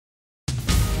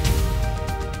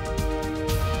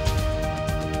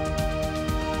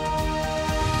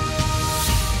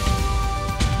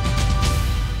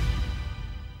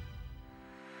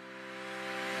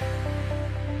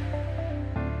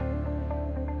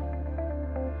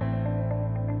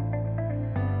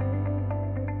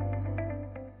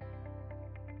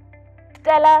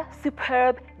stellar,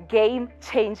 superb,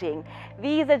 game-changing.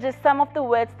 These are just some of the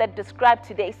words that describe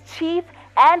today's Chief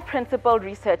and Principal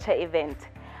Researcher event.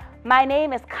 My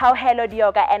name is Kauhelo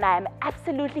Dioga and I am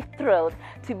absolutely thrilled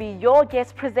to be your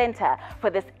guest presenter for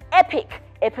this epic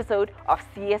episode of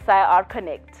CSIR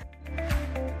Connect.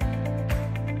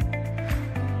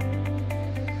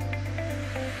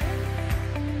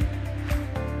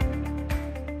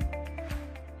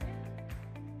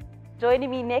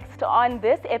 Joining me next on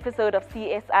this episode of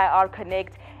CSIR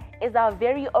Connect is our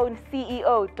very own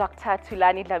CEO, Dr.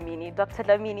 Tulani Lamini. Dr.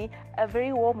 Lamini, a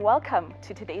very warm welcome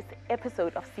to today's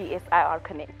episode of CSIR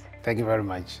Connect. Thank you very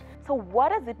much. So what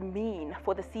does it mean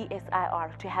for the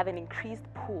CSIR to have an increased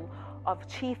pool of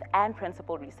chief and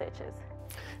principal researchers?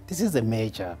 This is a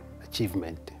major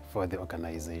achievement for the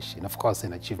organization. Of course,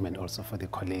 an achievement also for the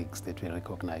colleagues that we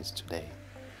recognize today.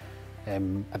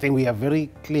 I think we are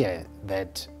very clear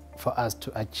that for us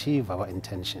to achieve our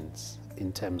intentions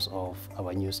in terms of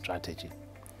our new strategy,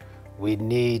 we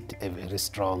need a very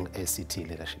strong ACT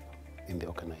leadership in the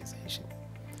organization.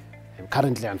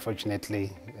 Currently,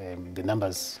 unfortunately, the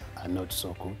numbers are not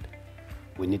so good.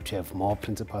 We need to have more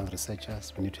principal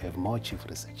researchers, we need to have more chief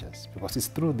researchers, because it's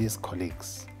through these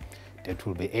colleagues that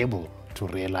we'll be able to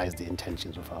realize the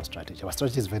intentions of our strategy. Our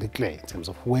strategy is very clear in terms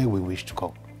of where we wish to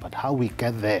go, but how we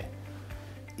get there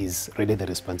is really the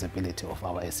responsibility of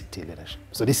our ACT leadership.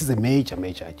 So this is a major,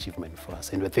 major achievement for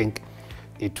us, and we think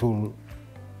it will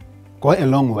go a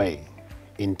long way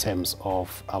in terms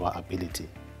of our ability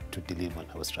to deliver on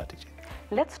our strategy.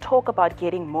 Let's talk about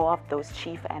getting more of those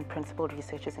chief and principal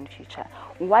researchers in future.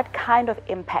 What kind of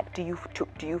impact do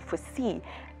you foresee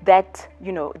that,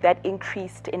 that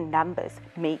increased in numbers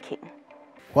making?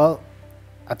 Well,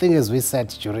 I think as we said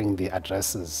during the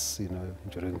addresses,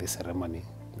 during the ceremony,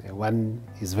 one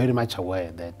is very much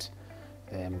aware that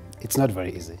it's not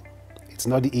very easy. It's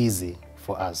not easy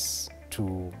for us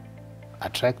to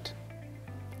attract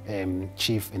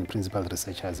chief and principal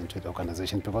researchers into the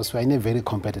organization because we're in a very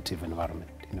competitive environment.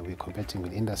 We're competing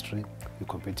with industry, we're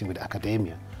competing with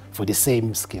academia for the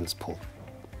same skills pool.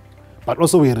 But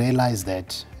also we realize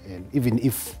that even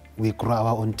if we grow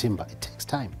our own timber, it takes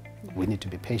time. We need to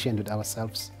be patient with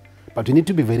ourselves, but we need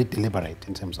to be very deliberate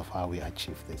in terms of how we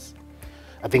achieve this.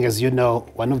 I think, as you know,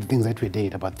 one of the things that we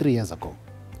did about 3 years ago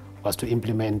was to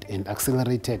implement an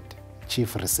accelerated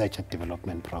chief researcher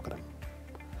development program,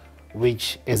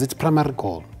 which as its primary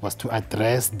goal was to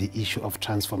address the issue of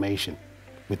transformation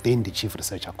within the chief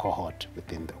researcher cohort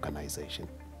within the organization.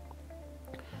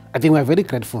 I think we're very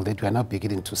grateful that we are now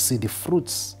beginning to see the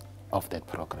fruits of that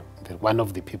program. One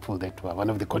of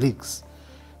the colleagues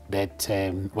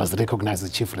that was recognized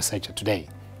as chief researcher today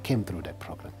came through that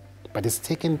program. But it's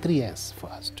taken 3 years for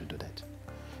us to do that.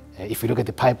 If you look at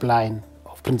the pipeline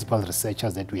of principal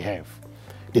researchers that we have,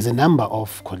 there's a number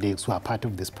of colleagues who are part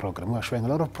of this program who are showing a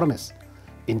lot of promise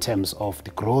in terms of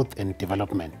the growth and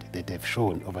development that they've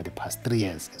shown over the past 3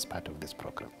 years as part of this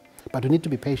program. But we need to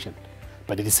be patient.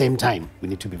 But at the same time, we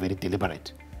need to be very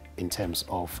deliberate in terms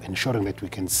of ensuring that we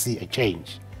can see a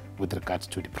change with regards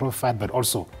to the profile, but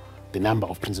also the number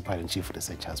of principal and chief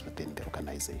researchers within the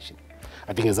organization.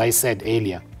 I think, as I said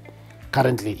earlier,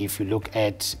 currently, if you look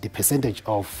at the percentage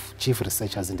of chief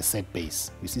researchers in the set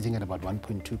base, we're sitting at about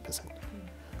 1.2%.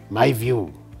 My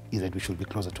view is that we should be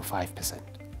closer to 5%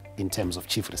 in terms of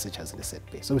chief researchers in the set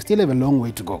base. So we still have a long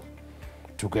way to go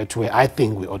to get to where I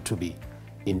think we ought to be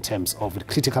in terms of the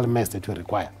critical mass that we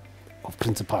require of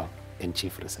principal and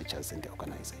chief researchers in the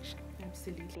organization.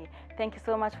 Absolutely. Thank you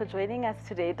so much for joining us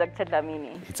today, Dr.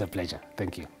 Lamini. It's a pleasure.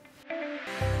 Thank you.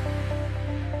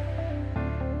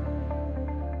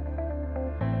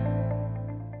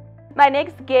 My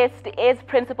next guest is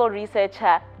Principal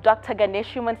Researcher Dr.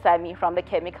 Ganesha Munsami from the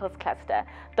Chemicals Cluster.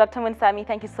 Dr. Munsami,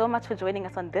 thank you so much for joining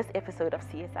us on this episode of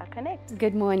CSIR Connect.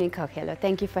 Good morning, Kauhelo.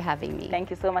 Thank you for having me. Thank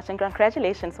you so much and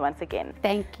congratulations once again.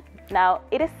 Thank you. Now,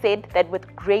 it is said that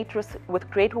with great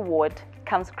reward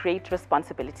comes great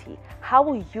responsibility. How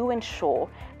will you ensure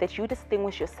that you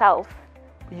distinguish yourself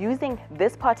using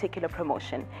this particular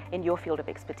promotion in your field of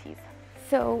expertise?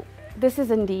 So, this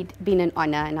has indeed been an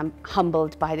honor and I'm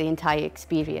humbled by the entire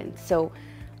experience. So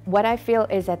what I feel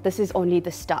is that this is only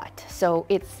the start. So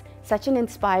it's such an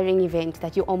inspiring event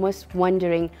that you're almost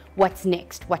wondering what's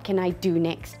next? What can I do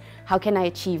next? How can I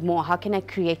achieve more? How can I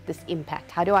create this impact?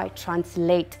 How do I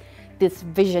translate this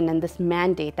vision and this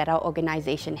mandate that our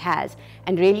organization has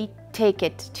and really take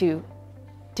it to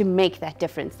make that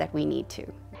difference that we need to?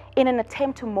 In an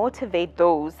attempt to motivate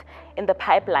those in the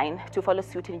pipeline to follow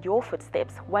suit in your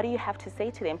footsteps, what do you have to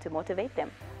say to them to motivate them?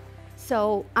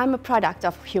 So I'm a product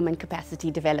of human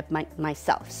capacity development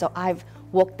myself. So I've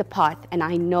walked the path and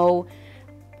I know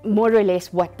more or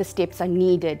less what the steps are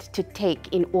needed to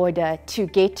take in order to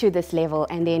get to this level,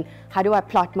 and then how do I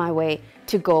plot my way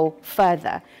to go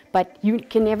further. But you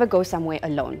can never go somewhere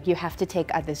alone. You have to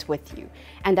take others with you.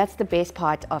 And that's the best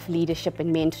part of leadership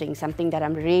and mentoring, something that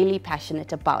I'm really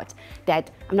passionate about,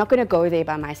 that I'm not going to go there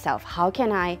by myself. How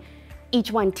can I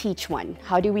each one teach one?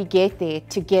 How do we get there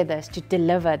together to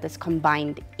deliver this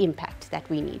combined impact that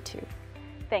we need to?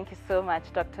 Thank you so much,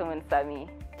 Dr. Munsami.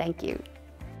 Thank you.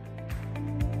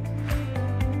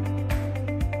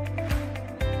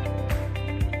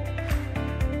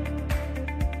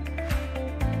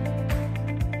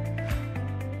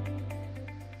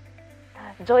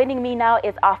 Joining me now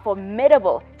is our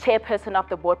formidable chairperson of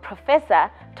the board,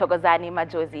 Professor Tozizani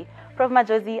Majozi. Prof.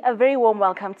 Majozi, a very warm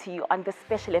welcome to you on this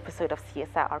special episode of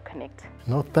CSIR Connect.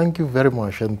 No, thank you very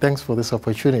much, and thanks for this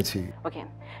opportunity. Okay,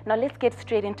 now let's get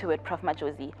straight into it, Prof.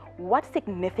 Majozi. What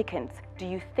significance do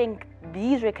you think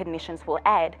these recognitions will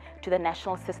add to the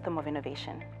national system of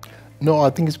innovation? No,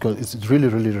 I think it's good. It's really,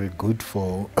 really, really good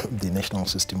for the national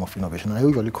system of innovation. I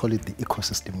usually call it the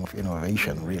ecosystem of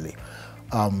innovation, really.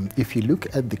 If you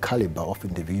look at the caliber of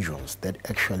individuals that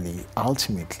actually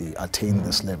ultimately attain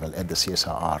this level at the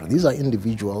CSIR, these are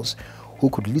individuals who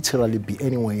could literally be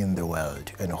anywhere in the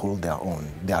world and hold their own.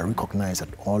 They are recognized at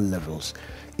all levels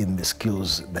in the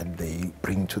skills that they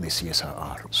bring to the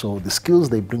CSIR. So the skills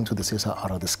they bring to the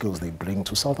CSIR are the skills they bring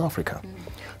to South Africa.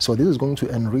 So this is going to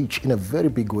enrich in a very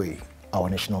big way our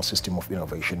national system of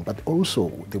innovation. But also,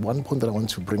 the one point that I want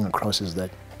to bring across is that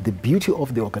the beauty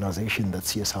of the organization that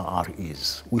CSIR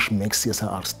is, which makes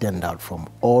CSIR stand out from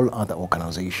all other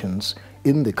organizations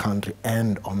in the country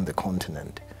and on the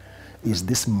continent, is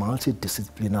this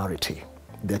multidisciplinarity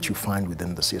that you find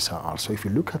within the CSIR. So if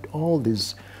you look at all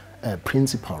these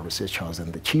principal researchers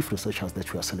and the chief researchers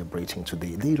that we are celebrating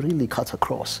today, they really cut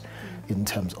across in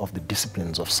terms of the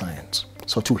disciplines of science.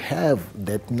 So to have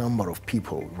that number of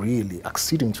people really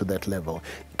acceding to that level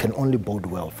can only bode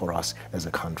well for us as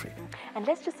a country. And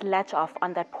let's just latch off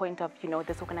on that point of,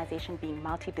 this organization being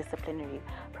multidisciplinary,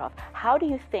 Prof. How do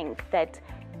you think that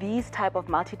these type of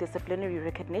multidisciplinary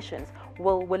recognitions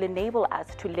will enable us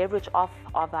to leverage off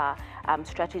of our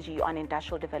strategy on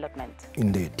industrial development?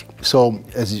 Indeed. So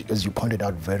as you pointed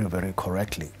out very, very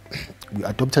correctly, we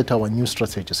adopted our new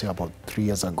strategy, say, about 3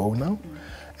 years ago now,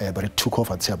 but it took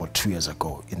off, I'd say, about 2 years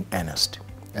ago in earnest.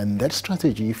 And that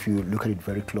strategy, if you look at it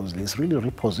very closely, is really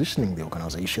repositioning the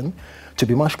organization to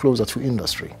be much closer to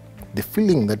industry. The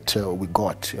feeling that we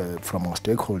got from our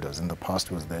stakeholders in the past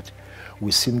was that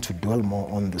we seem to dwell more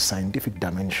on the scientific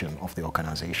dimension of the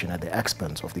organization at the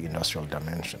expense of the industrial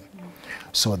dimension.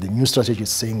 So the new strategy is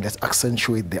saying, let's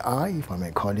accentuate the I, if I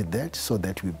may call it that, so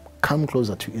that we come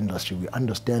closer to industry, we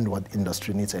understand what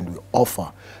industry needs, and we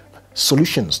offer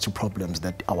solutions to problems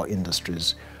that our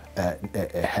industries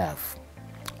have.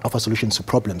 Offer solutions to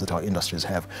problems that our industries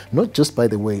have, not just, by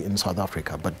the way, in South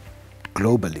Africa, but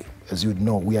globally. As you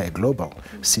know, we are a global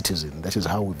citizen. That is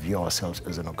how we view ourselves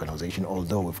as an organization,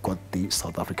 although we've got the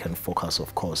South African focus,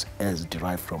 of course, as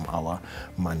derived from our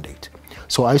mandate.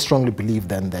 So I strongly believe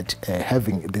then that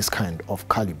having this kind of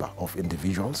caliber of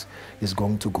individuals is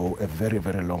going to go a very,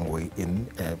 very long way in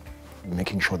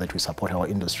making sure that we support our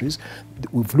industries.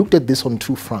 We've looked at this on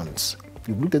two fronts.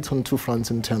 We've looked at it on two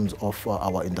fronts in terms of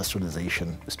our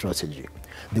industrialization strategy.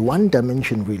 The one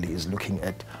dimension really is looking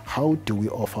at how do we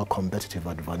offer competitive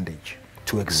advantage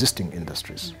to existing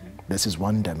industries. This is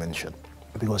one dimension,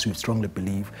 because we strongly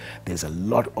believe there's a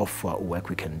lot of work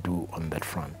we can do on that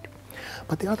front.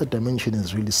 But the other dimension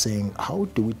is really saying, how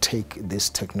do we take this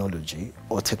technology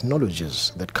or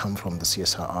technologies that come from the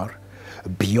CSIR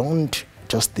beyond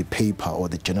just the paper or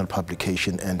the journal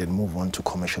publication and then move on to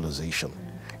commercialization?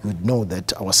 You would know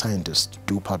that our scientists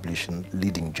do publish in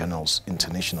leading journals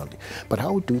internationally. But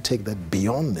how do we take that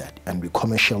beyond that and we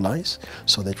commercialize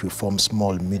so that we form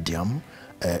small, medium,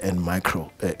 and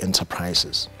micro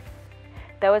enterprises?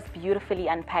 That was beautifully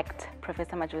unpacked,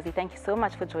 Professor Majozi. Thank you so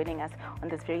much for joining us on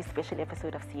this very special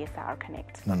episode of CSIR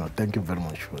Connect. No, thank you very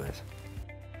much for that.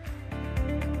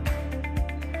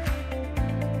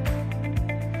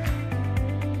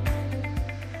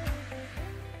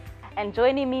 And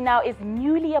joining me now is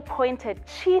newly appointed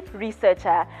Chief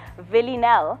Researcher,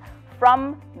 Vivien,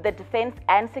 from the Defense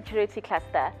and Security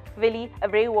Cluster. Vili, a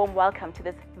very warm welcome to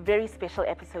this very special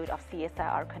episode of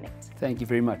CSIR Connect. Thank you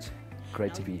very much.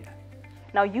 Great to be here.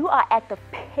 Now, you are at the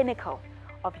pinnacle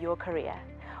of your career.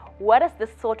 What does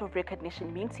this sort of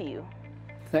recognition mean to you?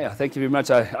 Yeah, thank you very much.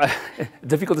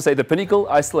 Difficult to say the pinnacle.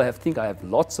 I still think I have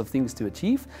lots of things to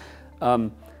achieve.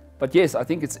 But yes, I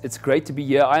think it's great to be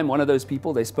here. I'm one of those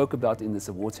people they spoke about in this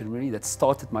award ceremony that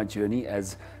started my journey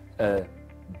as a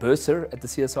bursar at the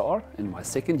CSIR in my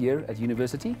second year at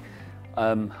university.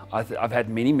 I've had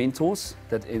many mentors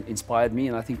that inspired me,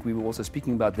 and I think we were also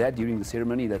speaking about that during the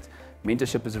ceremony, that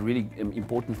mentorship is a really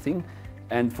important thing.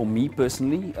 And for me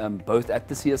personally, both at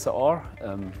the CSIR,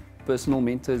 personal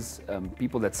mentors,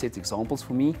 people that set examples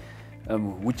for me,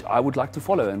 which I would like to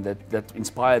follow, and that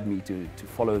inspired me to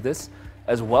follow this,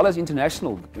 as well as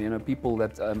international, people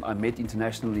that I met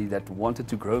internationally that wanted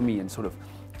to grow me and sort of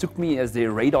took me as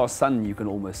their radar son, you can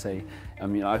almost say. I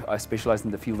mean, I specialize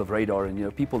in the field of radar,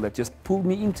 and people that just pulled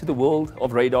me into the world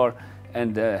of radar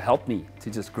and helped me to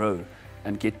just grow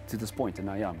and get to this point. And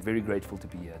I'm very grateful to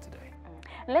be here today.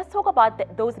 Let's talk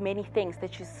about those many things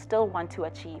that you still want to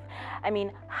achieve. I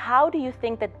mean, how do you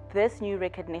think that this new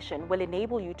recognition will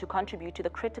enable you to contribute to the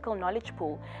critical knowledge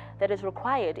pool that is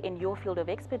required in your field of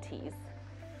expertise?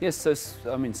 Yes, so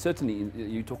I mean, certainly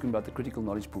you're talking about the critical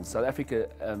knowledge pool. South Africa,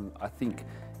 I think,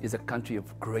 is a country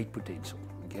of great potential,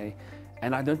 okay?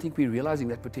 And I don't think we're realizing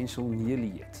that potential nearly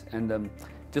yet. And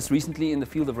just recently in the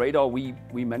field of radar, we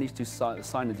managed to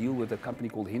sign a deal with a company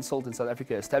called Hensoldt in South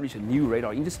Africa, establish a new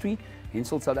radar industry,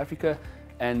 Hensoldt South Africa,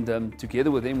 and together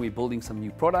with them we're building some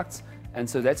new products. And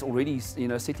so that's already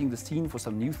setting the scene for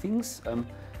some new things.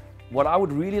 What I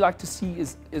would really like to see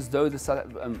is though,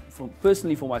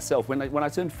 personally for myself, when I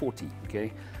turned 40,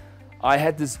 okay, I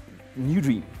had this new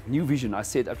dream, new vision. I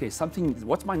said, okay,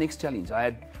 what's my next challenge? I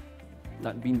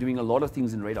had been doing a lot of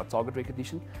things in radar target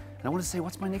recognition, and I want to say,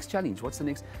 what's my next challenge? What's the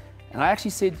next? And I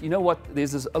actually said, you know what,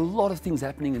 there's a lot of things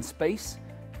happening in space,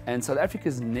 and South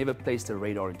Africa's never placed a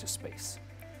radar into space.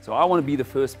 So I want to be the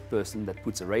first person that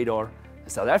puts a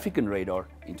South African radar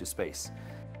into space.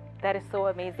 That is so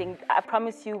amazing. I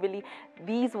promise you, Willie,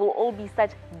 these will all be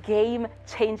such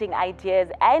game-changing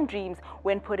ideas and dreams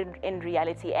when put in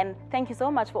reality. And thank you so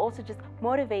much for also just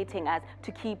motivating us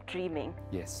to keep dreaming.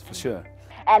 Yes, for sure.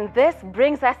 And this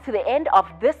brings us to the end of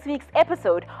this week's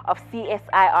episode of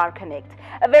CSIR Connect.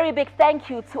 A very big thank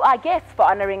you to our guests for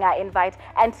honoring our invite,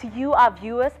 and to you, our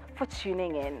viewers, for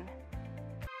tuning in.